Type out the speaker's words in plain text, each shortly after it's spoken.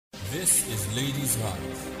This is Ladies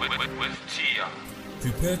Hive with Tia.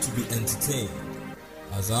 Prepare to be entertained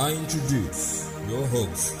as I introduce your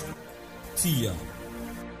host, Tia.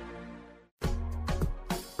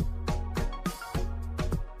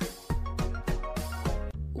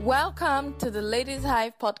 Welcome to the Ladies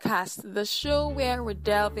Hive podcast, the show where we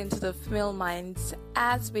delve into the female minds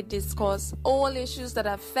as we discuss all issues that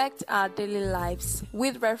affect our daily lives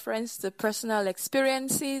with reference to personal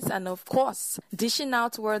experiences and, of course, dishing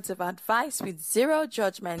out words of advice with zero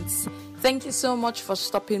judgments. Thank you so much for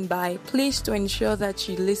stopping by. Please to ensure that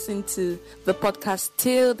you listen to the podcast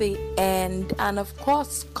till the end, and of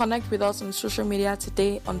course, connect with us on social media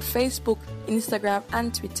today on Facebook, Instagram,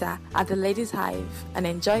 and Twitter at the Ladies Hive, and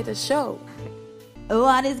enjoy the show.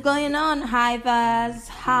 What is going on, Hivers?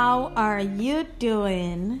 How are you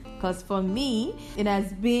doing? Because for me, it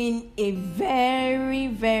has been a very,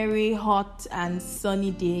 very hot and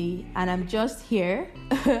sunny day, and I'm just here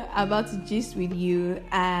about to gist with you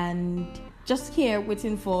and just here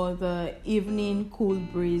waiting for the evening cool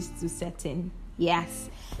breeze to set in. Yes.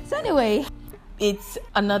 So anyway, it's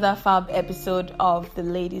another fab episode of the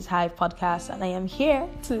Ladies Hive podcast, and I am here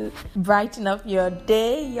to brighten up your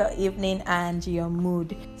day, your evening, and your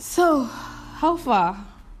mood. So, how far?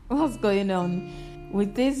 What's going on?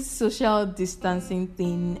 With this social distancing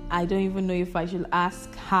thing, I don't even know if I should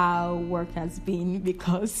ask how work has been,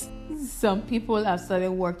 because some people have started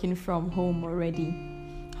working from home already.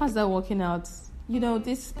 How's that working out? You know,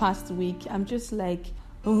 this past week, I'm just like,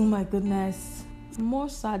 oh my goodness. More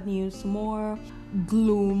sad news, more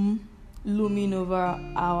gloom looming over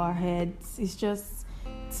our heads. It's just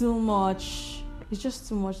too much. It's just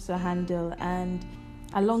too much to handle. And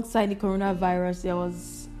alongside the coronavirus, there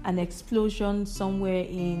was an explosion somewhere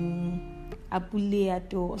in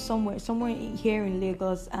Abule, somewhere here in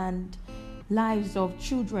Lagos, and lives of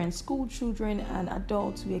children, school children and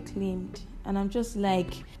adults were claimed. And I'm just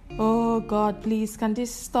like, oh God, please, can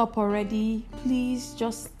this stop already? Please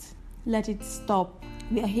just let it stop.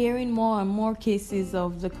 We are hearing more and more cases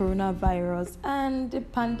of the coronavirus, and the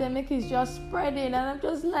pandemic is just spreading, and I'm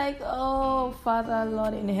just like, oh Father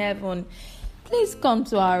Lord in heaven, please come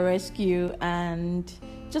to our rescue and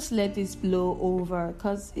just let this blow over,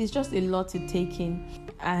 because it's just a lot to take in.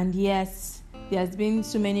 And yes, there's been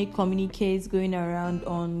so many communiques going around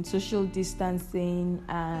on social distancing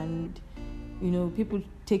and, you know, people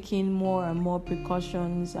taking more and more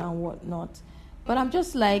precautions and whatnot. But I'm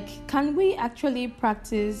just like, can we actually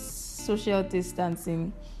practice social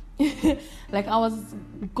distancing? Like, I was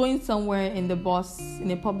going somewhere in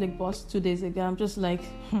a public bus 2 days ago. I'm just like,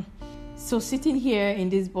 so sitting here in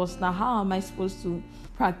this bus now, how am I supposed to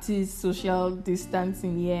practice social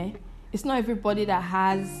distancing? Yeah, it's not everybody that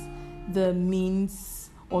has the means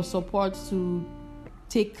or support to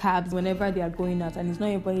take cabs whenever they are going out, and it's not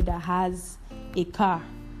everybody that has a car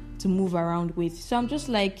to move around with. So I'm just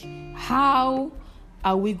like, how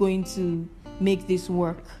are we going to make this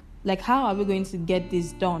work? Like, how are we going to get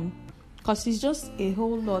this done? Because it's just a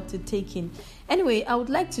whole lot to take in. Anyway, I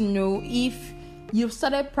would like to know if you've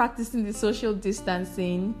started practicing the social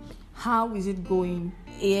distancing. How is it going?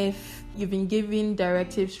 If you've been given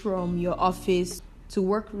directives from your office to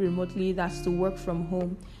work remotely, that's to work from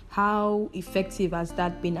home, how effective has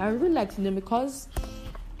that been? I would really like to know, because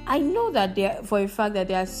I know that for a fact that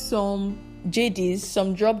there are some JDs,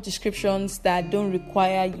 some job descriptions that don't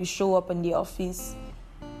require you show up in the office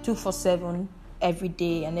 24/7 every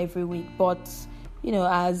day and every week. But, you know,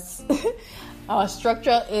 as our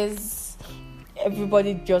structure is,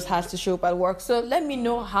 everybody just has to show up at work. So let me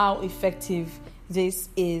know how effective this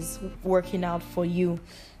is working out for you.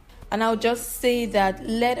 And I'll just say that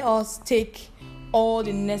let us take all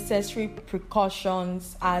the necessary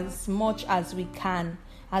precautions as much as we can,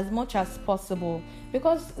 as much as possible,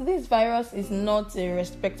 because this virus is not a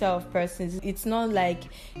respecter of persons. It's not like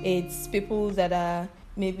it's people that are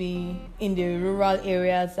maybe in the rural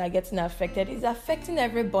areas that are getting affected. It's affecting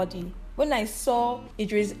everybody. When I saw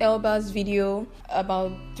Idris Elba's video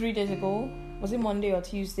about 3 days ago, was it Monday or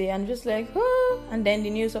Tuesday, I'm just like, and then the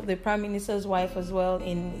news of the Prime Minister's wife as well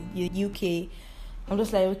in the UK, I'm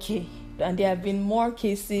just like, okay. And there have been more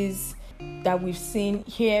cases that we've seen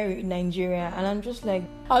here in Nigeria, and I'm just like,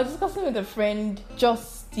 I was discussing with a friend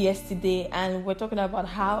just yesterday, and we're talking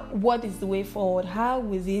about what is the way forward, how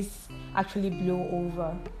will this actually blow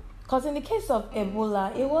over? Because in the case of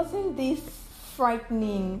Ebola, it wasn't this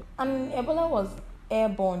frightening, and Ebola was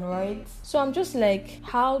airborne, right? So I'm just like,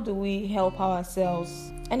 how do we help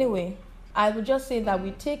ourselves? Anyway, I would just say that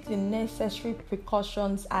we take the necessary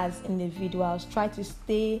precautions as individuals. Try to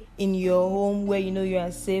stay in your home where you know you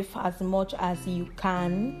are safe as much as you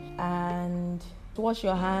can. And Wash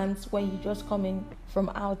your hands when you just come in from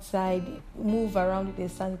outside. Move around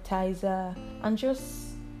with a sanitizer and just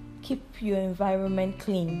keep your environment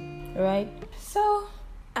clean, right? So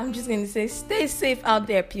I'm just going to say, stay safe out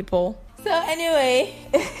there, people. So anyway,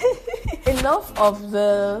 enough of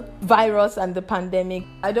the virus and the pandemic.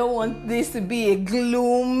 I don't want this to be a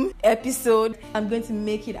gloom episode. I'm going to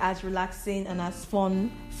make it as relaxing and as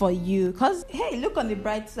fun for you. Because, hey, look on the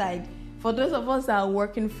bright side. For those of us that are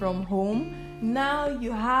working from home, now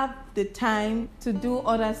you have the time to do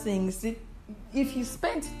other things. If you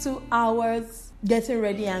spend 2 hours getting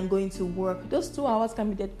ready and going to work, those 2 hours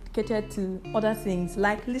can be dedicated to other things,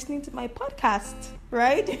 like listening to my podcast,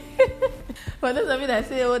 right? For those of you that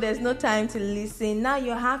say, oh, there's no time to listen, now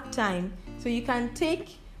you have time. So you can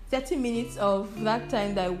take 30 minutes of that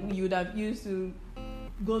time that you would have used to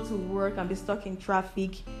go to work and be stuck in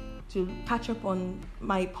traffic to catch up on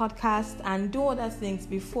my podcast and do other things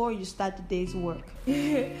before you start the day's work.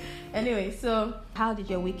 Anyway, so how did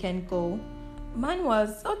your weekend go? Mine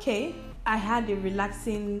was okay. I had a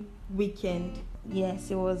relaxing weekend.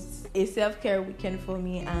 Yes, it was a self-care weekend for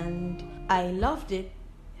me and I loved it.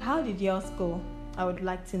 How did yours go? I would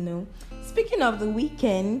like to know. Speaking of the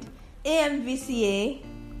weekend, AMVCA,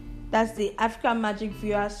 that's the African Magic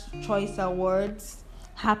Viewers Choice Awards,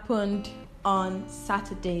 happened on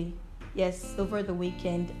Saturday. Yes, over the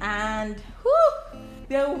weekend. And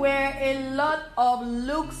there were a lot of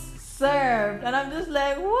looks served. And I'm just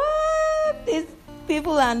like, what? These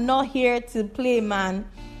people are not here to play, man.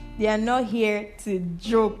 They are not here to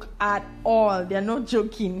joke at all. They are not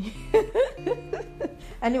joking.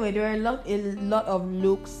 Anyway, there were a lot of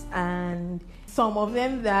looks, and some of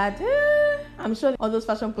them that I'm sure all those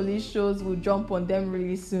fashion police shows will jump on them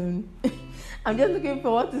really soon. I'm just looking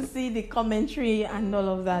forward to see the commentary and all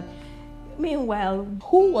of that. Meanwhile,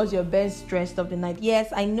 who was your best dressed of the night?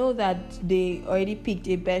 Yes, I know that they already picked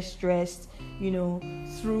a best dressed,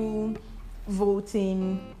 through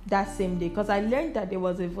voting that same day. Because I learned that there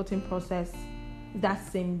was a voting process that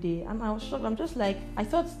same day. And I was shocked. I'm just like, I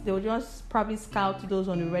thought they would just probably scout those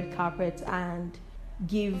on the red carpet and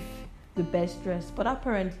give the best dress. But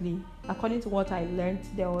apparently, according to what I learned,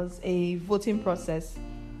 there was a voting process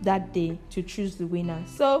that day to choose the winner.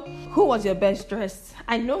 So, who was your best dressed?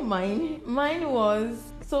 I know mine. Mine was,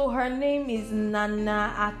 so her name is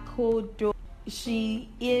Nana Akodo. She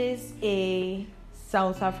is a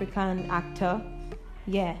South African actor.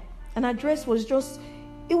 Yeah. And her dress was just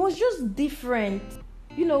different.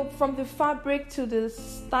 From the fabric to the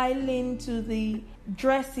styling to the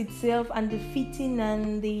dress itself and the fitting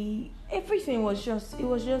and everything was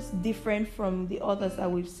just different from the others that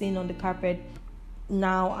we've seen on the carpet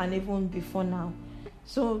now and even before now.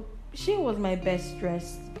 So she was my best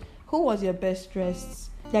dressed. Who was your best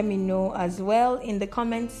dressed? Let me know as well in the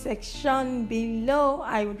comment section below.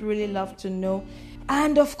 I would really love to know.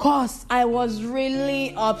 And of course, I was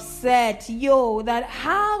really upset, that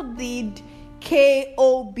how did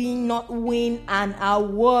KOB not win an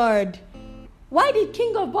award? Why did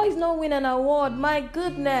King of Boys not win an award? My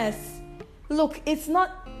goodness. Look, it's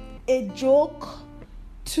not a joke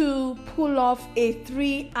to pull off a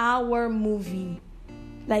 3-hour movie,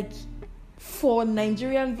 like for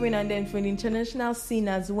Nigerian viewing and then for the international scene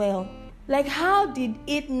as well. Like, how did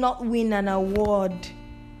it not win an award?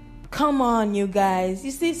 Come on, you guys.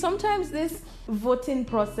 You see, sometimes this voting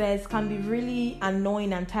process can be really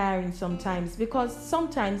annoying and tiring sometimes, because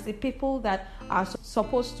sometimes the people that are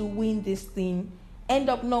supposed to win this thing end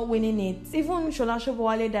up not winning it. Even Shola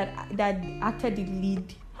Shobowale that acted the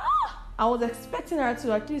lead, I was expecting her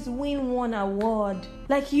to at least win one award.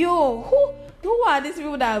 Like, who are these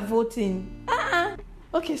people that are voting?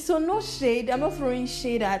 Okay, so no shade. I'm not throwing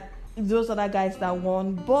shade at those other guys that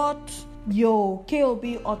won, but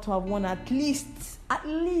KOB ought to have won at least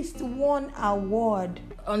one award.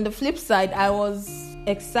 On the flip side, I was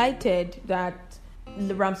excited that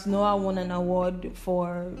Ramsey Noah won an award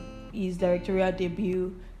for his directorial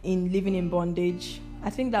debut in Living in Bondage.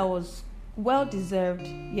 I think that was well deserved,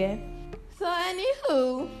 yeah. So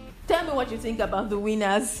anywho, tell me what you think about the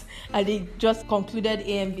winners. They just concluded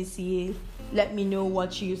AMVCA. Let me know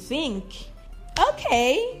what you think.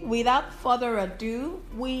 Okay, without further ado,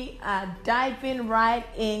 we are diving right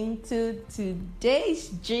into today's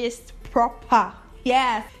gist proper.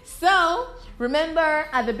 Yes. So, remember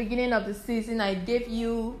at the beginning of the season, I gave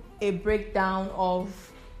you a breakdown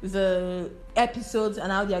of the episodes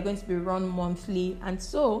and how they are going to be run monthly. And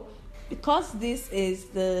so, because this is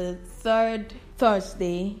the third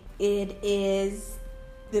Thursday, it is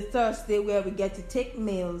the Thursday where we get to take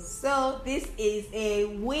mails. So this is a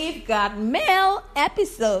We've Got Mail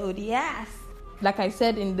episode, yes. Like I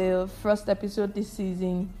said in the first episode this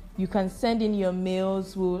season, you can send in your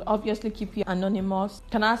mails. We'll obviously keep you anonymous.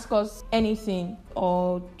 You can ask us anything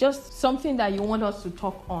or just something that you want us to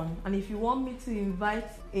talk on. And if you want me to invite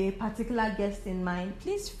a particular guest in mind,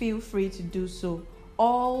 please feel free to do so.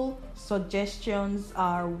 All suggestions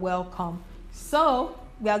are welcome. So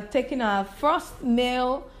we are taking our first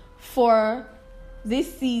mail for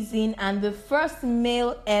this season and the first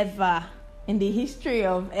mail ever in the history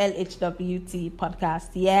of LHWT podcast.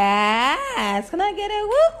 Yes, can I get a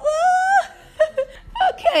woo woo?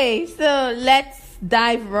 Okay, so let's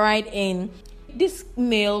dive right in. This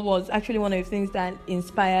mail was actually one of the things that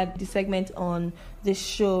inspired the segment on this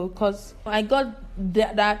show, because I got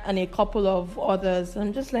that and a couple of others.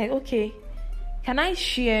 I'm just like, okay, can I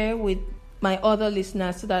share with my other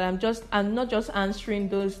listeners so that I'm not just answering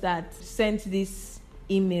those that sent this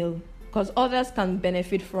email, because others can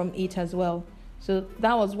benefit from it as well. So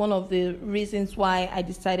that was one of the reasons why I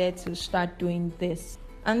decided to start doing this.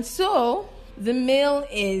 And so the mail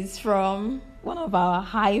is from one of our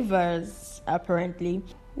hivers, apparently.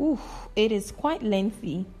 Ooh, it is quite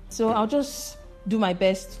lengthy. So I'll just do my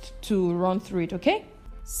best to run through it, okay?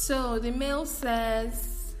 So the mail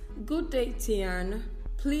says, "Good day, Tian.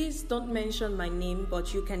 Please don't mention my name,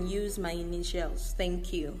 but you can use my initials.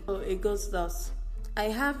 Thank you." So it goes thus. "I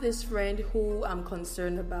have this friend who I'm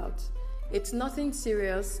concerned about. It's nothing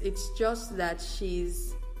serious. It's just that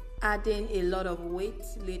she's adding a lot of weight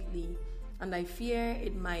lately, and I fear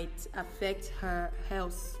it might affect her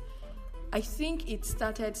health. I think it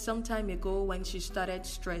started some time ago when she started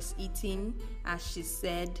stress eating, as she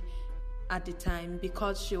said at the time,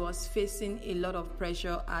 because she was facing a lot of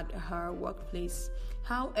pressure at her workplace.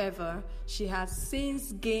 However, she has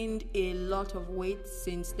since gained a lot of weight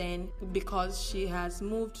since then because she has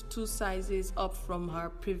moved 2 sizes up from her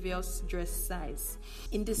previous dress size.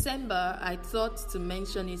 In December, I thought to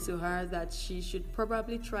mention it to her that she should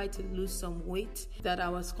probably try to lose some weight, that I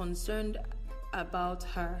was concerned about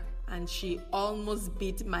her, and she almost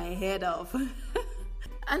beat my head off."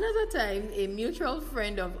 Another time, a mutual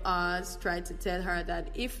friend of ours tried to tell her that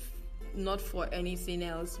if not for anything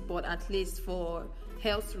else, but at least for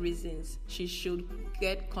health reasons, she should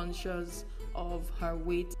get conscious of her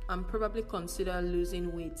weight and probably consider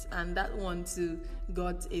losing weight. And that one too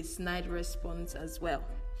got a snide response as well.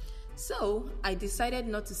 So I decided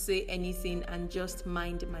not to say anything and just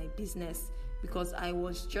mind my business because I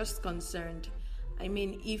was just concerned. I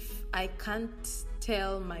mean, if I can't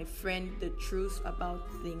tell my friend the truth about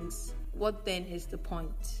things, what then is the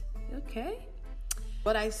point? Okay.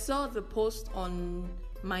 But I saw the post on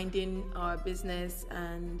minding our business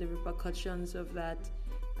and the repercussions of that.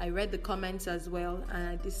 I read the comments as well, and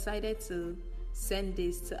I decided to send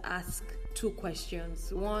this to ask 2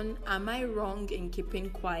 questions. 1, am I wrong in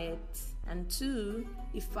keeping quiet? And 2,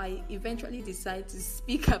 if I eventually decide to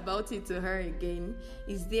speak about it to her again,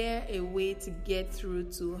 is there a way to get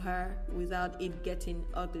through to her without it getting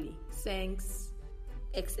ugly? Thanks.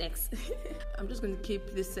 XX. I'm just going to keep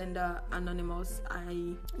this sender anonymous.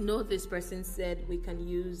 I know this person said we can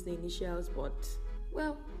use the initials, but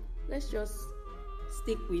well, let's just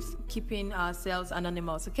stick with keeping ourselves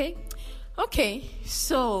anonymous, okay? Okay,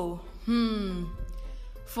 so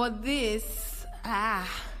for this,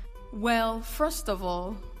 well, first of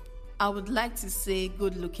all, I would like to say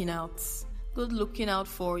good looking out. Good looking out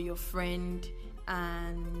for your friend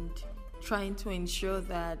and trying to ensure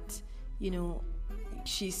that,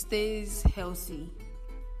 she stays healthy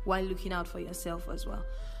while looking out for yourself as well.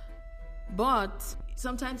 But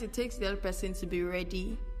sometimes it takes the other person to be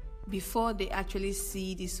ready before they actually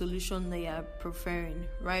see the solution they are preferring,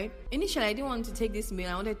 right? Initially, I didn't want to take this meal.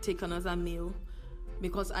 I wanted to take another meal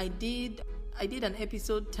because I did an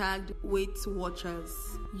episode tagged Weight Watchers.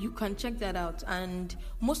 You can check that out. And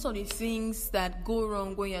most of the things that go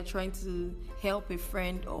wrong when you're trying to help a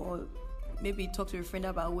friend or maybe talk to a friend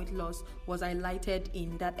about weight loss was highlighted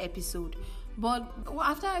in that episode. But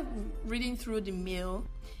after reading through the mail,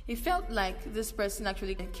 it felt like this person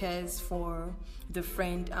actually cares for the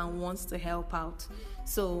friend and wants to help out.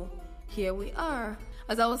 So here we are.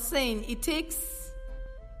 As I was saying, it takes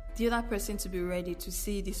the other person to be ready to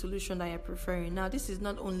see the solution that you're preferring. Now, this is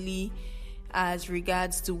not only as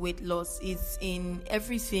regards to weight loss, it's in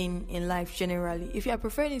everything in life generally. If you are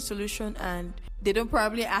preferring a solution and they don't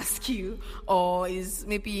probably ask you, or is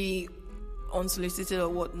maybe unsolicited or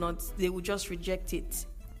whatnot, they will just reject it.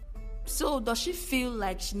 So does she feel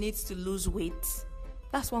like she needs to lose weight?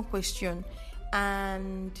 That's one question.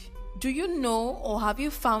 And do you know, or have you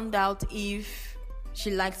found out if she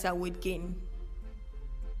likes her weight gain?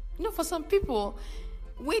 For some people,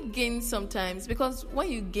 weight gain sometimes, because when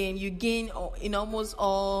you gain in almost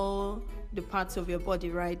all the parts of your body,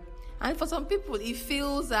 right? And for some people, it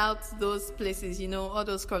fills out those places, all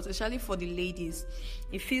those curves, especially for the ladies.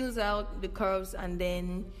 It fills out the curves, and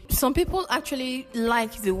then some people actually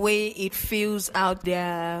like the way it fills out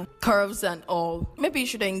their curves and all. Maybe you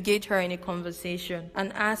should engage her in a conversation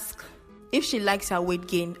and ask if she likes her weight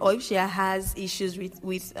gain or if she has issues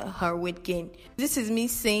with her weight gain. This is me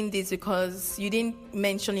saying this because you didn't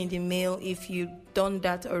mention in the mail if you've done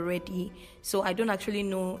that already. So I don't actually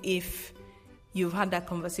know if you've had that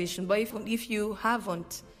conversation. But if you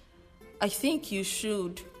haven't, I think you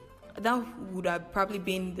should. That would have probably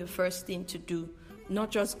been the first thing to do. Not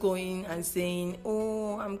just going and saying,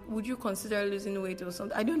 would you consider losing weight or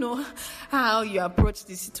something? I don't know how you approach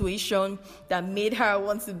the situation that made her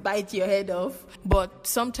want to bite your head off. But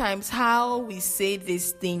sometimes how we say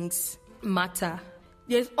these things matter.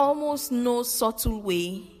 There's almost no subtle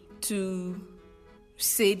way to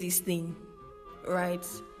say this thing, right?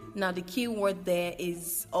 Now, the key word there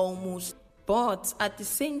is almost. But at the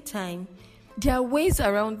same time, there are ways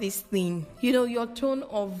around this thing. Your tone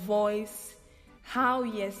of voice, how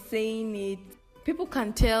you're saying it. People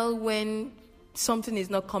can tell when something is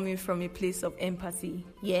not coming from a place of empathy.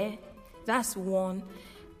 Yeah, that's one.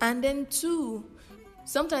 And then two,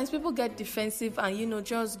 sometimes people get defensive and,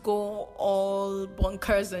 just go all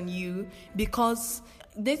bonkers on you because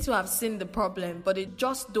they too have seen the problem, but they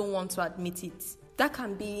just don't want to admit it. That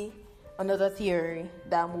can be another theory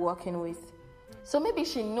that I'm working with. So maybe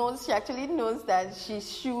she actually knows that she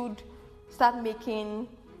should start making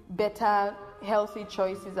better, healthy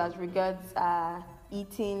choices as regards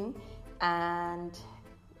eating and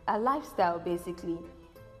a lifestyle, basically.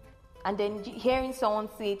 And then hearing someone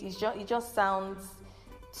say it, it just sounds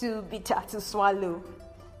too bitter to swallow.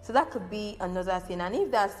 So that could be another thing. And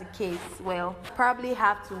if that's the case, well, probably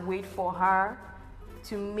have to wait for her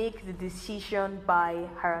to make the decision by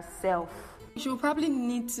herself. She will probably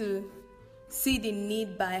need to see the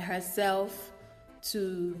need by herself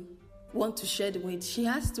to want to shed weight. She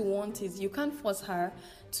has to want it. You can't force her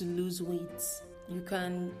to lose weight. You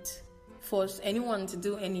can't force anyone to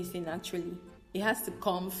do anything, actually. It has to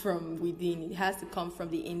come from within. It has to come from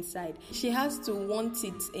the inside. She has to want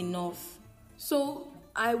it enough. So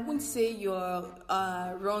I wouldn't say you're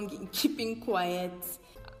wrong in keeping quiet.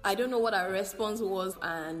 I don't know what her response was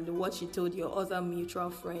and what she told your other mutual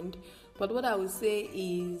friend. But what I would say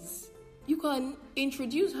is you can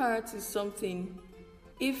introduce her to something.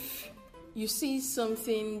 If you see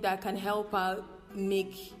something that can help her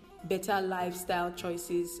make better lifestyle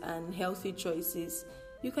choices and healthy choices,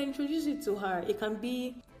 you can introduce it to her. It can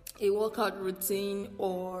be a workout routine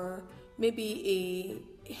or maybe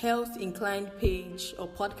a health inclined page or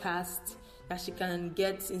podcast that she can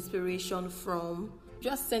get inspiration from.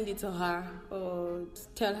 Just send it to her or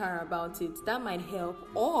tell her about it. That might help.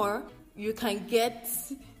 Or you can get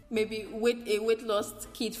maybe a weight loss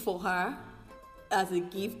kit for her as a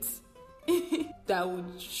gift that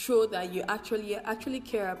would show that you actually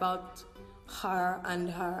care about her and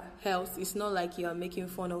her health. It's not like you are making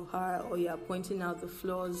fun of her or you are pointing out the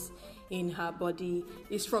flaws in her body.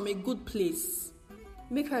 It's from a good place.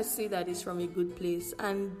 Make her see that it's from a good place.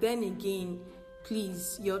 And then again,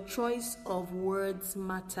 please, your choice of words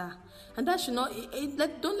matter. And that should not,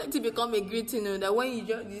 don't let it become a greeting, that when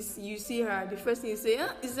you see her, the first thing you say,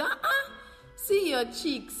 is that, see your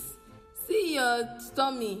cheeks, see your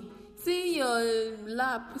stomach, see your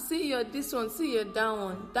lap, see your this one, see your that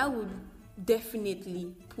one. That would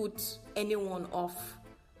definitely put anyone off.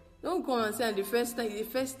 Don't come and say, and the first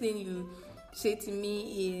thing you say to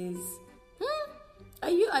me is, are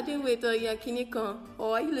you adding weight or you're kinikon?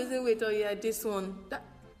 Or are you losing weight or you're this one?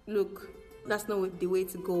 Look, that's not the way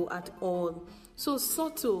to go at all. So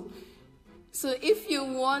subtle. So if you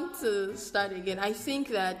want to start again, I think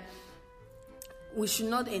that we should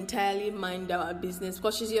not entirely mind our business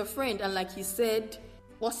because she's your friend. And like you said,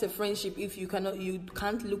 what's a friendship if you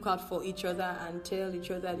can't look out for each other and tell each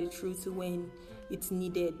other the truth when it's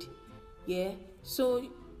needed? Yeah. So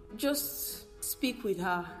just speak with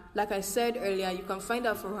her. Like I said earlier, you can find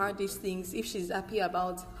out from her these things if she's happy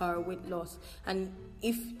about her weight loss. And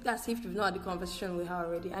if you've not had the conversation with her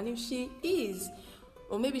already. And if she is,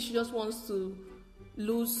 or maybe she just wants to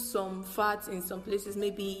lose some fat in some places,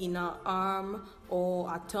 maybe in her arm or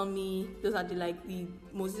her tummy. Those are the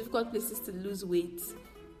most difficult places to lose weight.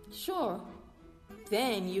 Sure.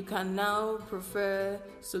 Then you can now prefer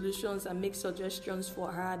solutions and make suggestions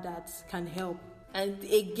for her that can help. And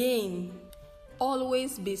again,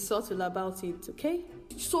 always be subtle about it, okay?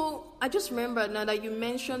 So I just remembered now that you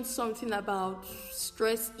mentioned something about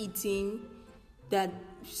stress eating that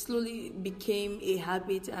slowly became a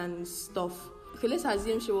habit and stuff. Okay, let's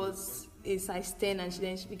assume she was a size 10 and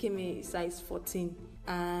she became a size 14,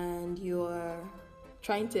 and you're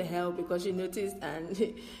trying to help because you noticed,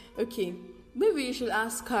 and okay, maybe you should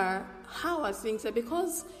ask her how are things,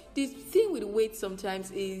 because the thing with weight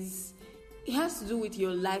sometimes is it has to do with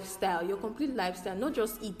your lifestyle, your complete lifestyle, not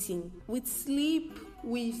just eating, with sleep,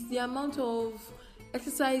 with the amount of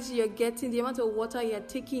exercise you're getting, the amount of water you're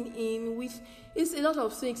taking in, with it's a lot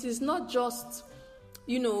of things. It's not just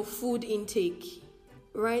food intake,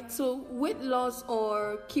 right? So weight loss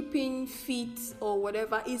or keeping fit or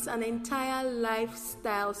whatever is an entire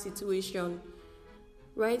lifestyle situation,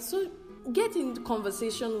 right? So get in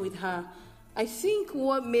conversation with her. I think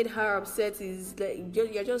what made her upset is like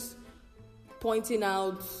you're just pointing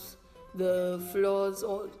out the flaws,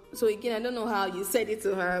 or so again, I don't know how you said it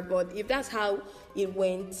to her, but if that's how it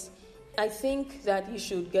went, I think that you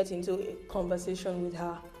should get into a conversation with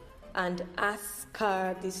her and ask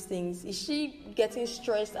her these things. Is she getting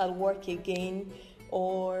stressed at work again,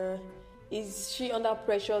 or is she under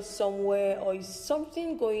pressure somewhere, or is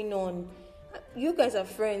something going on? You guys are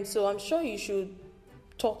friends, so I'm sure you should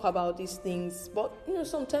talk about these things. But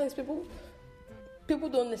sometimes people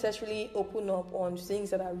don't necessarily open up on things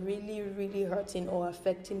that are really, really hurting or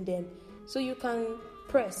affecting them. So you can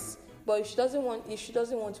press, but if she doesn't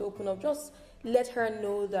want to open up, just let her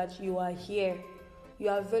know that you are here. You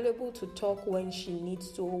are available to talk when she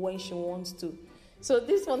needs to or when she wants to. So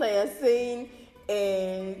this one that you're saying,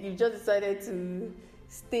 you just decided to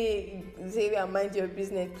say and mind your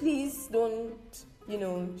business. Please don't,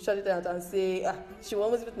 shut it out and say, she will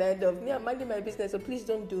almost be at the end of me, I'm minding my business. So please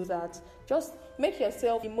don't do that. Just make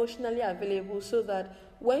yourself emotionally available so that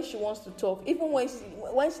when she wants to talk, even when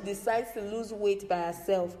she decides to lose weight by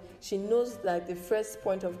herself, she knows that the first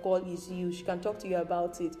point of call is you. She can talk to you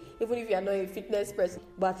about it, even if you are not a fitness person.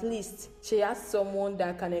 But at least she has someone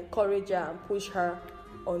that can encourage her and push her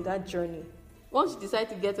on that journey. Once you decide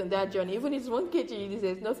to get on that journey, even if it's 1 kg,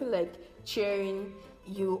 there's nothing like cheering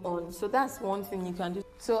you on. So that's one thing you can do.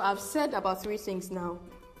 So I've said about 3 things now.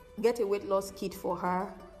 Get a weight loss kit for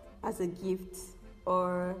her as a gift,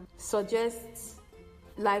 or suggest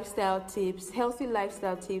lifestyle tips, healthy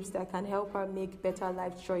lifestyle tips that can help her make better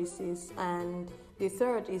life choices. And the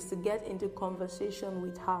third is to get into conversation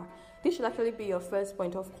with her. This should actually be your first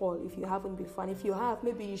point of call if you haven't before. And if you have,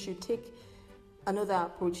 maybe you should take another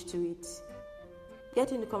approach to it.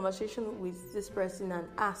 Get into conversation with this person and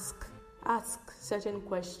ask certain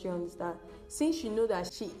questions that, since you know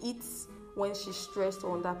that she eats when she's stressed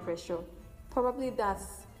or under pressure, probably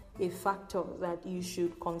that's a factor that you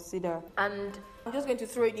should consider. And I'm just going to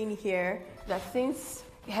throw it in here that since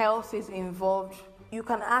health is involved, you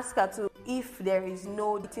can ask her to if there is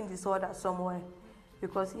no eating disorder somewhere,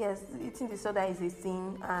 because yes, eating disorder is a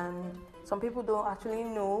thing and some people don't actually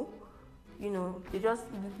know. They just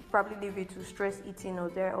probably leave it to stress eating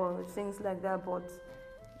or things like that, but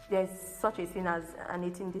there's such a thing as an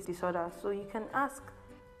eating disorder. So you can ask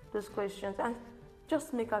those questions and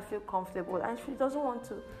just make her feel comfortable. And if she doesn't want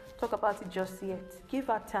to talk about it just yet, give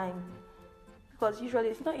her time, because usually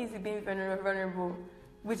it's not easy being vulnerable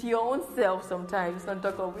with your own self sometimes, not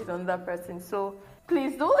talk with another person. So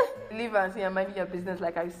please don't leave her and say, I'm minding your business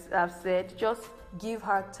like I've said. Just give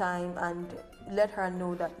her time and let her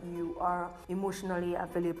know that you are emotionally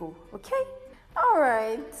available. Okay? All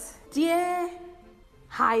right. Dear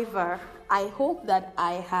Hiver, I hope that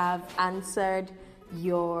I have answered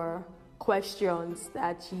your questions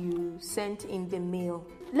that you sent in the mail.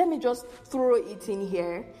 Let me just throw it in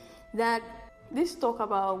here that this talk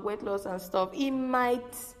about weight loss and stuff, it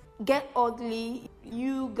might get ugly.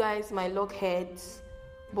 You guys might lock heads,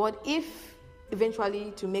 but if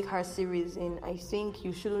eventually to make her serious in, I think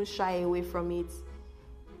you shouldn't shy away from it,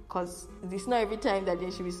 because it's not every time that there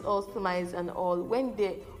should be all smiles and all.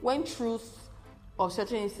 When truth of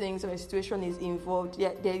certain things or a situation is involved,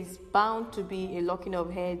 there is bound to be a locking of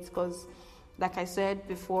heads, because like I said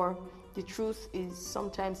before, the truth is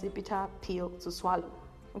sometimes a bitter pill to swallow.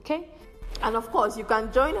 Okay? And of course, you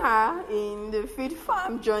can join her in the Feed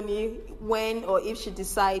Farm journey when or if she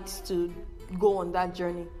decides to go on that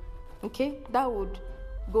journey. Okay? That would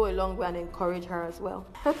go a long way and encourage her as well.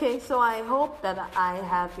 Okay, so I hope that I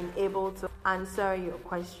have been able to answer your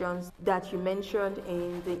questions that you mentioned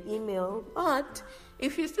in the email. But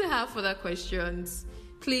if you still have further questions,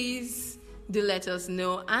 please do let us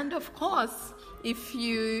know. And of course, if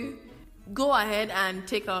you go ahead and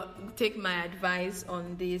take my advice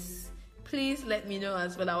on this, please let me know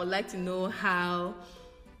as well. I would like to know how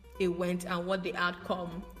it went and what the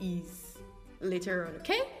outcome is later on,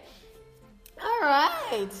 okay? All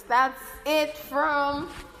right, that's it from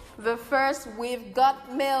the first We've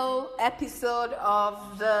Got Mail episode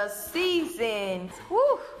of the season.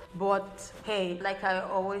 Woo! But hey, like I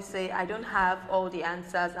always say, I don't have all the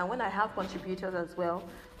answers, and when I have contributors as well,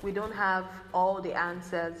 we don't have all the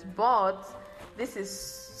answers. But this is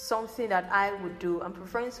something that I would do. I'm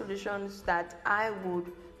preferring solutions that I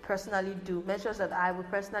would personally do, measures that I would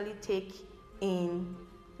personally take in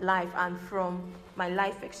life and from my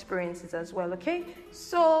life experiences as well. Okay,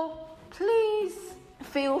 so please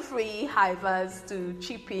feel free, Hivers, to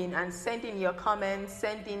chip in and send in your comments,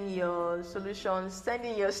 send in your solutions, send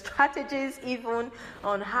in your strategies, even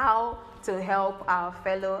on how to help our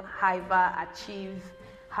fellow Hiver achieve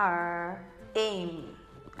her aim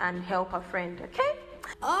and help a friend. Okay?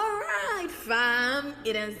 All right, fam.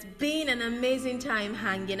 It has been an amazing time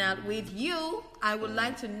hanging out with you. I would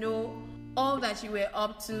like to know all that you were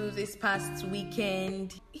up to this past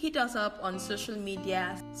weekend. Hit us up on social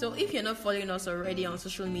media. So if you're not following us already on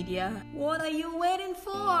social media, what are you waiting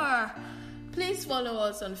for? Please follow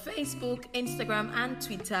us on Facebook, Instagram, and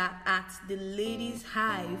Twitter at The Ladies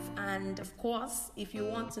Hive. And of course, if you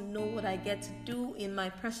want to know what I get to do in my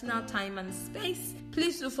personal time and space,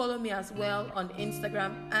 please do follow me as well on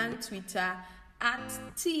Instagram and Twitter at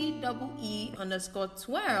TEE_twirl.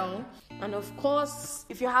 And of course,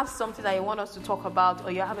 if you have something that you want us to talk about,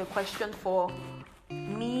 or you have a question for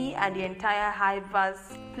me and the entire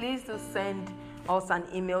Hivers, please do send us an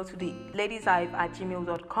email to the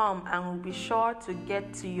ladieshive@gmail.com, and we'll be sure to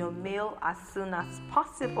get to your mail as soon as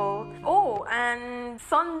possible. Oh, and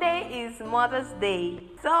Sunday is Mother's Day,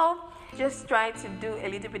 so just try to do a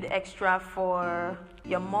little bit extra for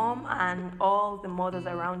your mom and all the mothers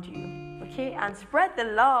around you. Okay, and spread the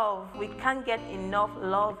love. We can't get enough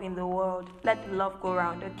love in the world. Let the love go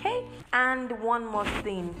around, okay? And one more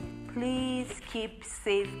thing, please keep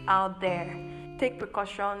safe out there. Take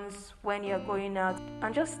precautions when you're going out,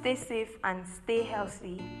 and just stay safe and stay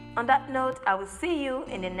healthy. On that note, I will see you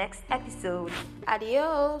in the next episode.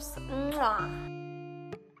 Adios. Mwah.